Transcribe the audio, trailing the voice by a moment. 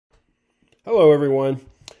Hello, everyone.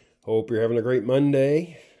 Hope you're having a great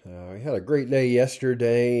Monday. We had a great day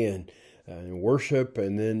yesterday and in worship,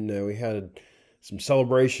 and then we had some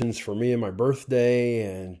celebrations for me and my birthday,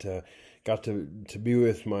 and got to be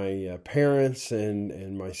with my parents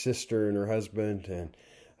and my sister and her husband, and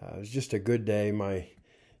it was just a good day.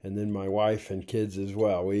 And then my wife and kids as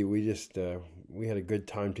well. We had a good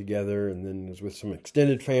time together, and then was with some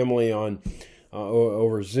extended family on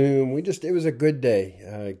over Zoom. It was a good day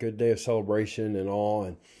of celebration and all,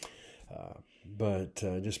 and but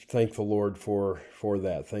just thank the Lord for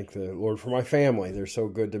that. Thank the Lord for my family. They're so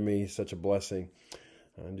good to me, such a blessing.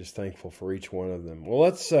 I'm just thankful for each one of them. Well,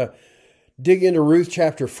 let's dig into Ruth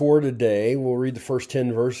chapter 4 today. We'll read the first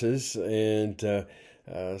 10 verses and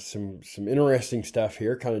some interesting stuff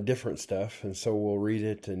here, kind of different stuff, and so we'll read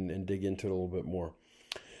it and dig into it a little bit more.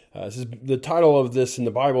 The title of this in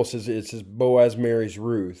the Bible says Boaz marries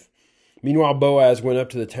Ruth. Meanwhile, Boaz went up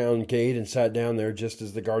to the town gate and sat down there just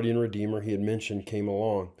as the guardian redeemer he had mentioned came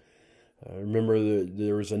along. Remember,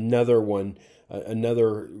 there was another one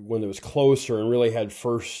that was closer and really had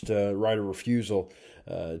first right of refusal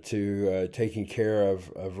to taking care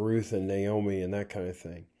of Ruth and Naomi and that kind of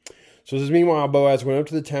thing. So it says, meanwhile, Boaz went up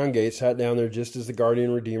to the town gate, sat down there just as the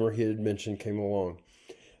guardian redeemer he had mentioned came along.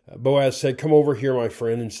 Boaz said, "Come over here, my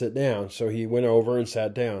friend, and sit down." So he went over and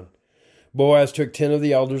sat down. Boaz took 10 of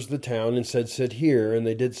the elders of the town and said, "Sit here," and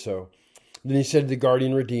they did so. Then he said to the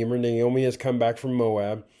guardian redeemer, "Naomi has come back from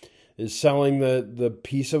Moab, is selling the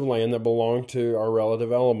piece of land that belonged to our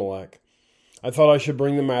relative Elimelech. I thought I should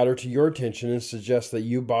bring the matter to your attention and suggest that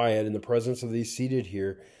you buy it in the presence of these seated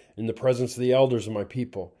here, in the presence of the elders of my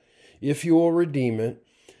people. If you will redeem it,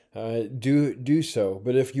 do so.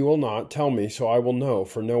 But if you will not, tell me, so I will know,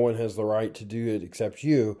 for no one has the right to do it except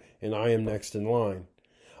you, and I am next in line."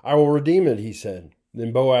 "I will redeem it," he said.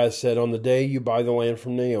 Then Boaz said, "On the day you buy the land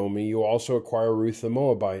from Naomi, you also acquire Ruth the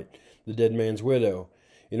Moabite, the dead man's widow,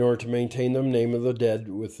 in order to maintain the name of the dead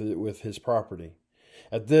with his property."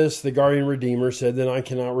 At this, the guardian redeemer said, "Then I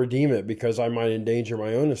cannot redeem it, because I might endanger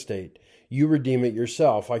my own estate. You redeem it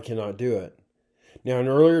yourself. I cannot do it." Now, in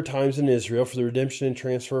earlier times in Israel, for the redemption and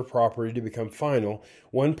transfer of property to become final,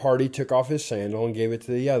 one party took off his sandal and gave it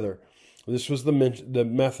to the other. This was the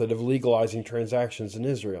method of legalizing transactions in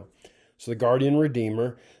Israel. So the guardian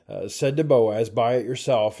redeemer said to Boaz, "Buy it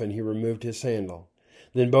yourself," and he removed his sandal.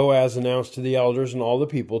 Then Boaz announced to the elders and all the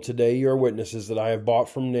people, "Today you are witnesses that I have bought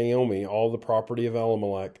from Naomi all the property of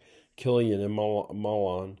Elimelech, Kilion, and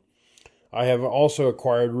Mahlon. I have also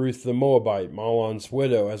acquired Ruth the Moabite, Mahlon's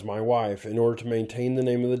widow, as my wife, in order to maintain the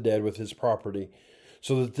name of the dead with his property,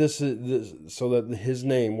 so that his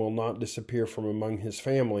name will not disappear from among his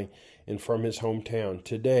family and from his hometown.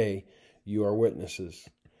 Today you are witnesses."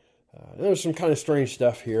 There's some kind of strange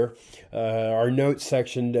stuff here. Our notes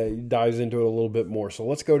section dives into it a little bit more. So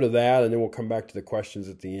let's go to that, and then we'll come back to the questions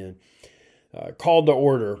at the end. Called to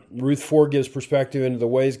order. Ruth 4 gives perspective into the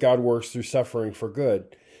ways God works through suffering for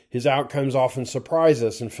good. His outcomes often surprise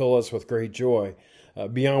us and fill us with great joy,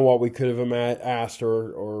 beyond what we could have asked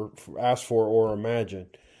for or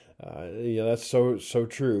imagined. That's so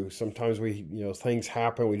true. Sometimes things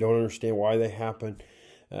happen, we don't understand why they happen,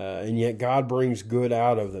 and yet God brings good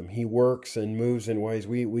out of them. He works and moves in ways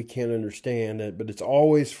we can't understand it, but it's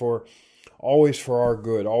always for our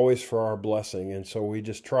good, always for our blessing, and so we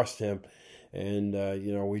just trust Him, and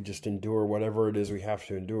we just endure whatever it is we have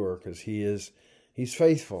to endure because He's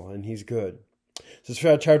faithful and He's good.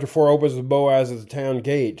 So chapter 4 opens with Boaz at the town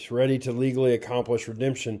gate, ready to legally accomplish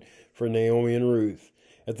redemption for Naomi and Ruth.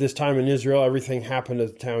 At this time in Israel, everything happened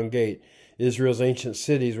at the town gate. Israel's ancient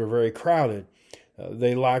cities were very crowded.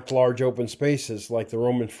 They lacked large open spaces like the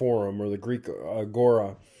Roman Forum or the Greek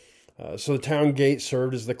Agora. So the town gate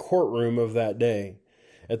served as the courtroom of that day.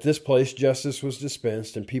 At this place, justice was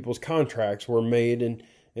dispensed and people's contracts were made and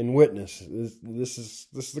witness. This is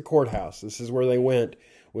the courthouse. This is where they went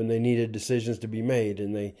when they needed decisions to be made,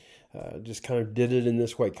 and they just kind of did it in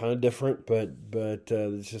this way, kind of different, but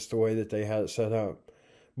it's just the way that they had it set up.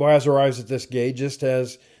 Boaz arrives at this gate just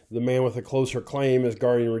as the man with a closer claim as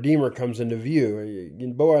guardian redeemer comes into view.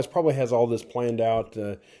 And Boaz probably has all this planned out.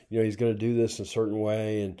 He's going to do this in a certain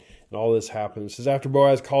way, and all this happens. It says, after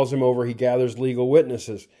Boaz calls him over, he gathers legal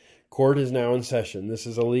witnesses. Court is now in session. This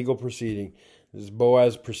is a legal proceeding. As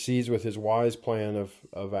Boaz proceeds with his wise plan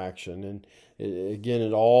of action. And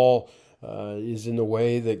it all is in the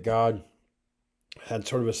way that God had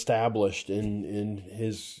sort of established in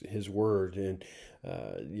his word. And,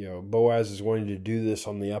 Boaz is wanting to do this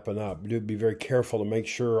on the up and up. Be very careful to make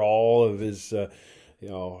sure all of his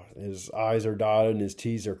I's are dotted and his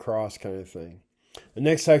T's are crossed kind of thing. The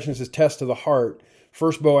next section is test of the heart.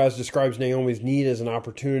 First, Boaz describes Naomi's need as an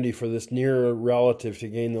opportunity for this nearer relative to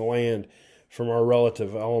gain the land from our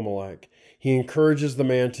relative Elimelech. He encourages the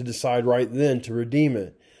man to decide right then to redeem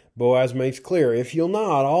it. Boaz makes clear, if you'll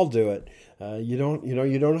not, I'll do it. You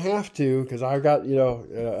don't have to, because I've got,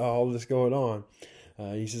 all this going on.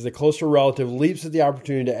 He says the closer relative leaps at the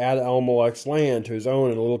opportunity to add Elimelech's land to his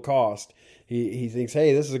own at a little cost. He thinks,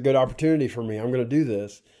 hey, this is a good opportunity for me. I'm going to do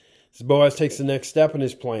this. So Boaz takes the next step in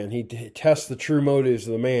his plan. He tests the true motives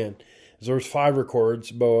of the man. As verse 5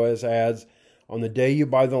 records, Boaz adds, on the day you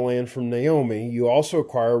buy the land from Naomi, you also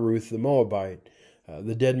acquire Ruth the Moabite,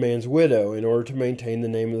 the dead man's widow, in order to maintain the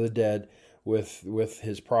name of the dead with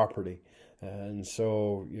his property. And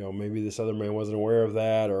so, maybe this other man wasn't aware of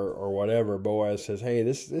that or whatever. Boaz says, hey,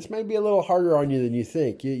 this may be a little harder on you than you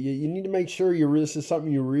think. You need to make sure this is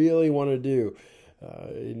something you really want to do.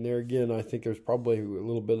 And there again, I think there's probably a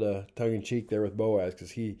little bit of tongue-in-cheek there with Boaz,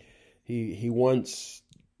 because he wants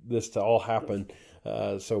this to all happen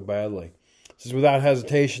so badly. It says, without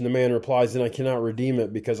hesitation, the man replies, then I cannot redeem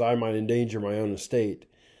it because I might endanger my own estate.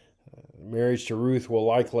 Marriage to Ruth will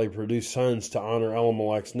likely produce sons to honor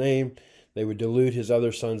Elimelech's name. They would dilute his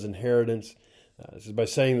other son's inheritance. By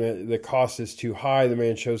saying that the cost is too high, the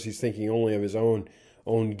man shows he's thinking only of his own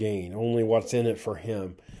gain, only what's in it for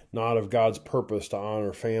him, not of God's purpose to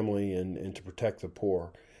honor family and to protect the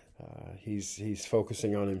poor. He's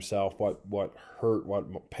focusing on himself, what hurt,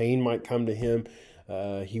 what pain might come to him.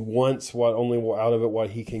 He wants only out of it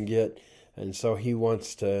what he can get, and so he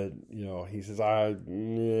wants to. He says, I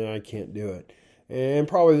can't do it. And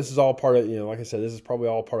probably this is all part of, like I said, this is probably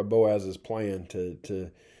all part of Boaz's plan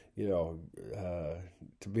to be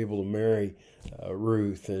able to marry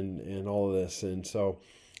Ruth and all of this. And so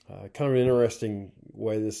kind of an interesting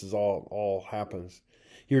way this is all happens.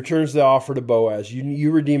 He returns the offer to Boaz.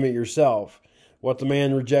 You redeem it yourself. What the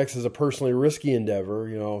man rejects is a personally risky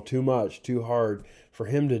endeavor, too much, too hard for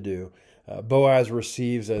him to do. Boaz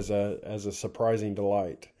receives as a surprising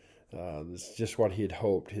delight. It's just what he had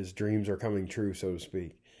hoped. His dreams are coming true, so to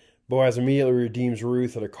speak. Boaz immediately redeems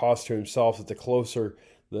Ruth at a cost to himself that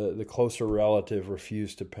the closer relative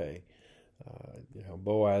refused to pay.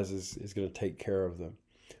 Boaz is going to take care of them.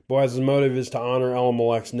 Boaz's motive is to honor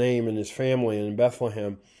Elimelech's name and his family, and in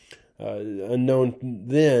Bethlehem, unknown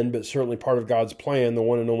then, but certainly part of God's plan, the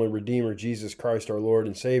one and only Redeemer, Jesus Christ, our Lord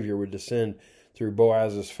and Savior, would descend through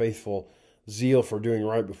Boaz's faithful zeal for doing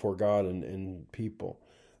right before God and people.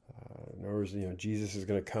 In other words, Jesus is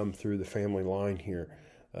going to come through the family line here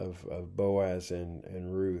of Boaz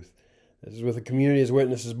and Ruth. This is with the community as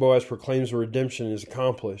witnesses. Boaz proclaims the redemption is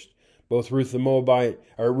accomplished. Both Ruth the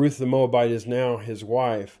Moabite is now his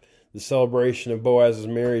wife. The celebration of Boaz's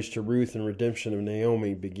marriage to Ruth and redemption of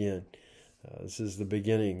Naomi begin. This is the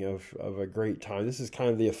beginning of a great time. This is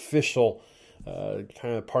kind of the official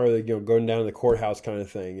kind of part of the going down to the courthouse kind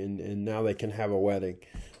of thing, and now they can have a wedding.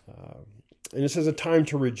 And it says a time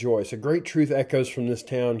to rejoice. A great truth echoes from this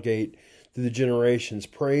town gate through the generations.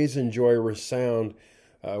 Praise and joy resound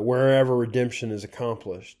wherever redemption is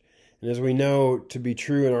accomplished. And as we know to be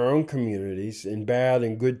true in our own communities, in bad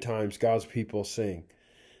and good times, God's people sing.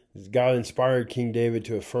 As God inspired King David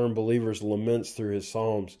to affirm believers' laments through his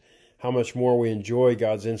psalms, how much more we enjoy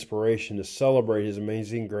God's inspiration to celebrate his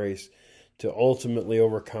amazing grace to ultimately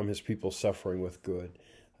overcome his people's suffering with good.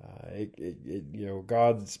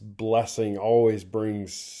 God's blessing always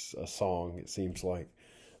brings a song, it seems like.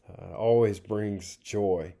 Always brings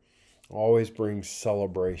joy. Always brings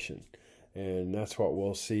celebration. And that's what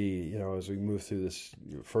we'll see, as we move through this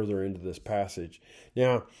further into this passage.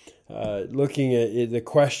 Now, looking at the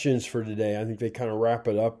questions for today, I think they kind of wrap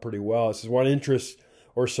it up pretty well. It says, what interests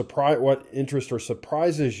or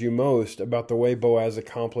surprises you most about the way Boaz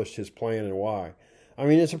accomplished his plan and why? I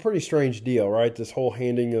mean, it's a pretty strange deal, right? This whole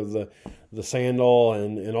handing of the sandal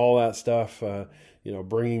and all that stuff,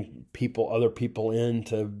 bringing other people in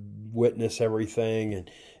to witness everything. And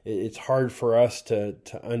it's hard for us to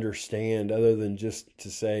understand other than just to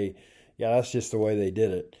say, yeah, that's just the way they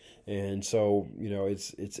did it. And so,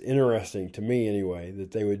 it's interesting to me anyway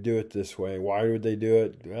that they would do it this way. Why would they do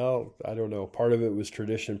it? Well, I don't know. Part of it was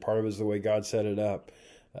tradition. Part of it is the way God set it up.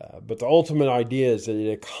 But the ultimate idea is that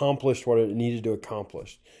it accomplished what it needed to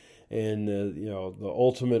accomplish. And, the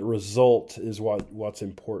ultimate result is what's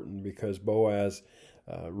important, because Boaz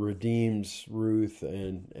redeems Ruth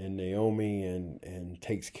and Naomi and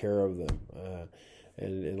takes care of them.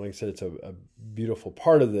 And like I said, it's a beautiful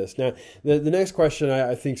part of this. Now, the next question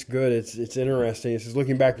I think is good. It's interesting. It says,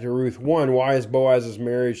 looking back to Ruth 1, why is Boaz's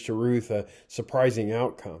marriage to Ruth a surprising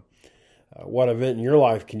outcome? What event in your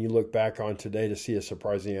life can you look back on today to see a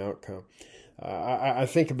surprising outcome? I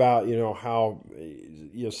think about, how,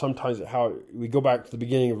 sometimes how we go back to the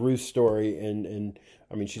beginning of Ruth's story, and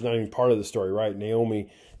I mean, she's not even part of the story, right? Naomi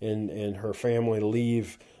and her family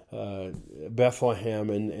leave Bethlehem,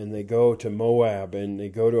 and they go to Moab, and they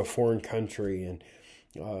go to a foreign country, and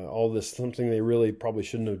all this, something they really probably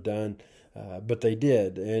shouldn't have done. But they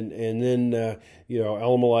did, and then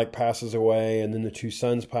Elimelech passes away, and then the two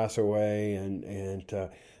sons pass away, and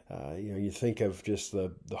you think of just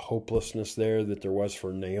the hopelessness that there was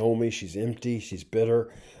for Naomi. She's empty, she's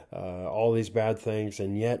bitter, all these bad things,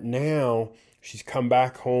 and yet now she's come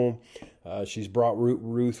back home. She's brought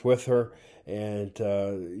Ruth with her, and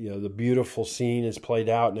the beautiful scene is played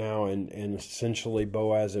out now, and essentially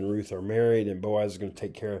Boaz and Ruth are married, and Boaz is going to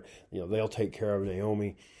take care of, they'll take care of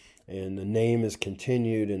Naomi. And the name is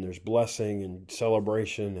continued, and there's blessing and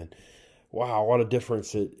celebration, and wow, what a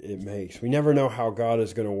difference it makes. We never know how God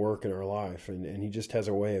is going to work in our life, and He just has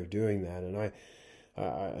a way of doing that. And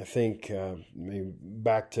I think maybe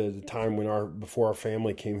back to the time before our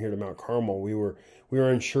family came here to Mount Carmel, we were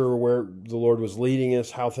unsure where the Lord was leading us,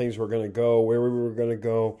 how things were going to go, where we were going to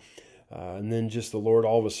go. And then just the Lord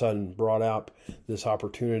all of a sudden brought out this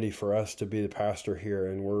opportunity for us to be the pastor here.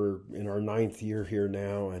 And we're in our 9th year here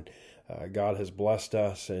now. And God has blessed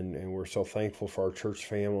us. And we're so thankful for our church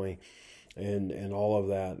family and all of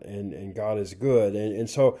that. And God is good. And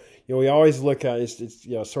so, we always look at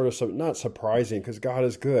it's sort of not surprising, because God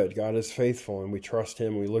is good. God is faithful, and we trust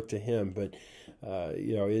Him. We look to Him. But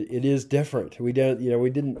it is different. We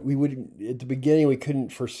wouldn't at the beginning, we couldn't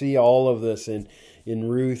foresee all of this in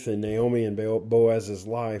Ruth and Naomi and Boaz's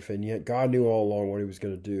life, and yet God knew all along what He was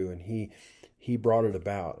going to do, and He brought it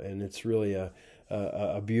about, and it's really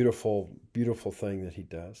a beautiful, beautiful thing that He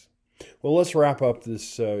does. Well, let's wrap up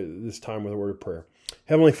this time with a word of prayer.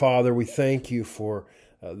 Heavenly Father, we thank You for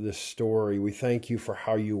this story. We thank You for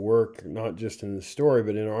how You work, not just in the story,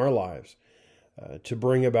 but in our lives. To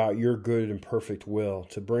bring about Your good and perfect will,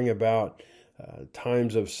 to bring about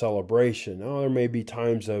times of celebration. There may be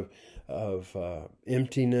times of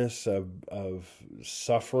emptiness, of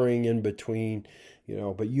suffering in between,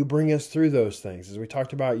 but You bring us through those things. As we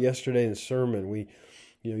talked about yesterday in the sermon,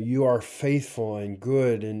 You are faithful and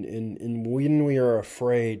good, and when we are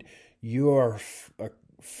afraid, You are a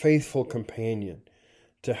faithful companion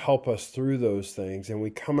to help us through those things, and we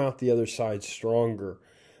come out the other side stronger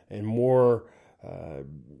and more.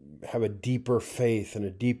 Have a deeper faith and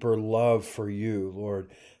a deeper love for You,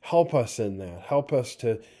 Lord. Help us in that. Help us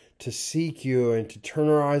to seek You and to turn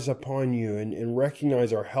our eyes upon You and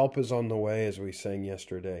recognize our help is on the way, as we sang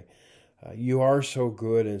yesterday. You are so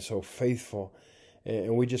good and so faithful,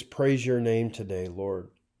 and we just praise Your name today, Lord.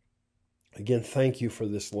 Again, thank You for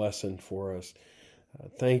this lesson for us.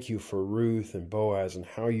 Thank You for Ruth and Boaz and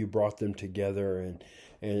how You brought them together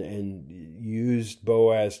and used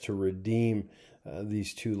Boaz to redeem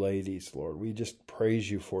these two ladies, Lord. We just praise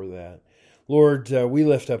You for that. Lord, we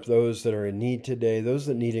lift up those that are in need today, those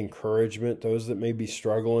that need encouragement, those that may be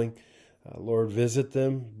struggling. Lord, visit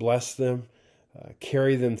them, bless them,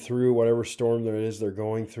 carry them through whatever storm there is they're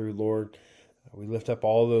going through, Lord. We lift up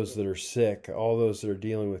all those that are sick, all those that are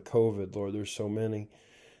dealing with COVID, Lord. There's so many.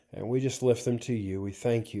 And we just lift them to You. We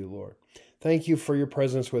thank You, Lord. Thank You for Your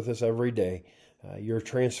presence with us every day. Your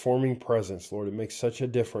transforming presence, Lord. It makes such a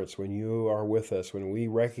difference when You are with us, when we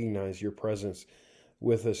recognize Your presence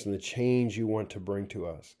with us and the change You want to bring to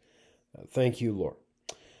us. Thank You, Lord.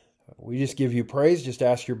 We just give You praise. Just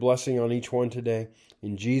ask Your blessing on each one today.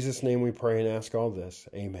 In Jesus' name we pray and ask all this.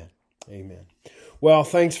 Amen. Amen. Well,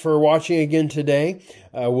 thanks for watching again today.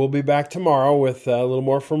 We'll be back tomorrow with a little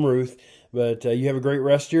more from Ruth. But you have a great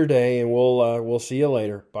rest of your day, and we'll see you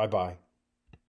later. Bye-bye.